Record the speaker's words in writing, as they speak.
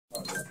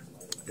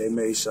they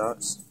made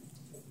shots,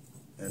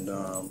 and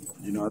I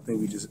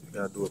think we just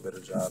got to do a better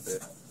job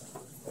at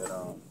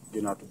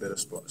getting out the better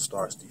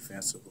starts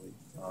defensively.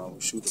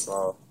 We shoot the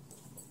ball,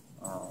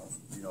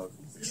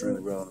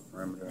 extremely well on the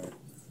perimeter, and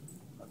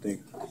I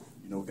think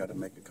we got to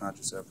make a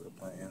conscious effort of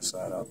playing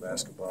inside-out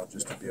basketball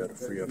just to be able to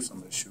free up some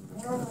of the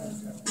shooters,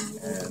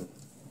 and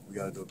we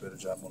got to do a better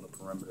job on the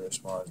perimeter as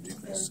far as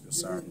defense is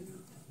concerned,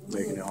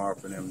 making it hard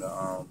for them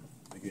to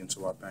get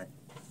into our paint.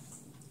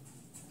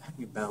 How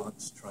do you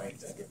balance trying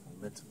to get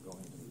momentum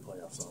going into the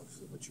playoffs,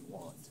 obviously what you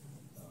want,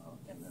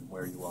 and then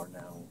where you are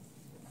now?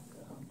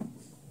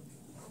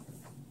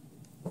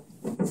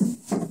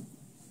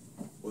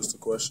 What's the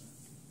question?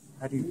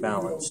 How do you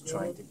balance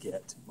trying to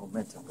get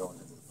momentum going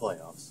into the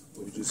playoffs?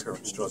 We just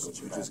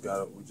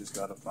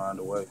gotta find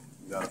a way.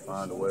 We gotta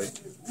find a way.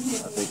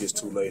 I think it's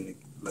too late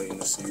in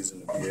the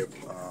season to be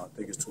able. I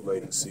think it's too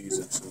late in the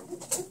season to.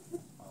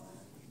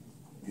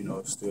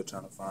 Still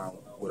trying to find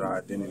what our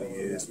identity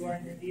is. We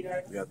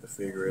have to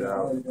figure it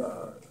out,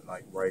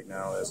 like right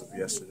now, as of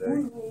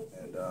yesterday,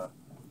 and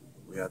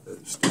we have to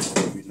stick with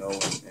what we know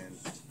and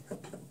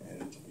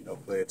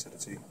play it to the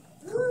team.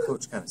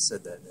 Coach kind of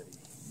said that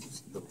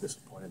he's a little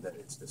disappointed that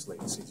it's this late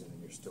in the season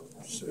and you're still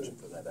searching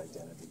for that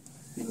identity.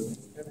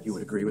 You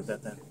would agree with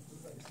that then?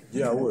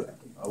 Yeah, I would.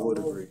 I would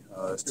agree.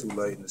 It's too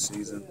late in the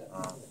season.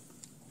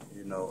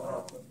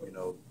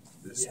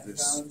 This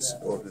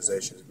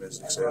organization has been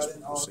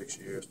successful for 6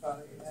 years,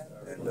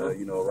 and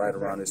right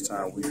around this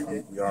time we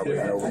already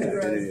know what the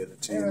identity of the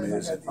team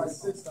is, and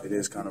it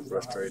is kind of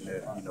frustrating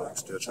that we're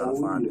still trying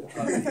to find it.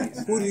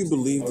 Who do you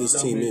believe this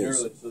team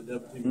is?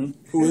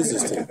 Who is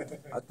this team?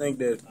 I think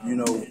that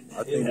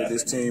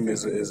this team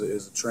is a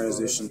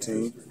transition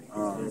team.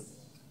 As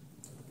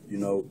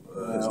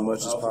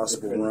much as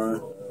possible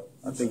run.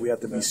 I think we have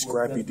to be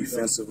scrappy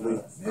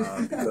defensively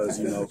because,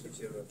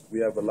 we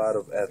have a lot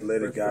of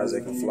athletic guys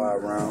that can fly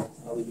around.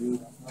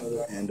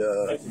 And,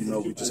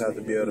 we just have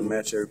to be able to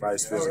match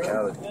everybody's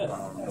physicality.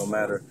 No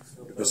matter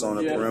if it's on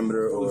the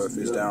perimeter or if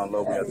it's down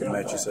low, we have to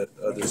match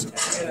others'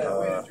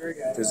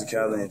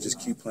 physicality and just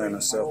keep playing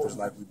unselfish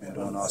like we've been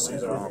doing all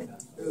season long.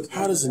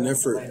 How does an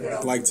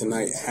effort like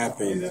tonight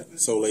happen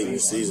so late in the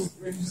season?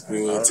 I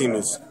mean, when the team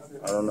is...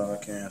 I don't know. I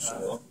can't answer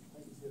that.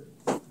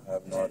 I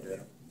have no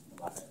idea.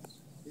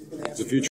 The future.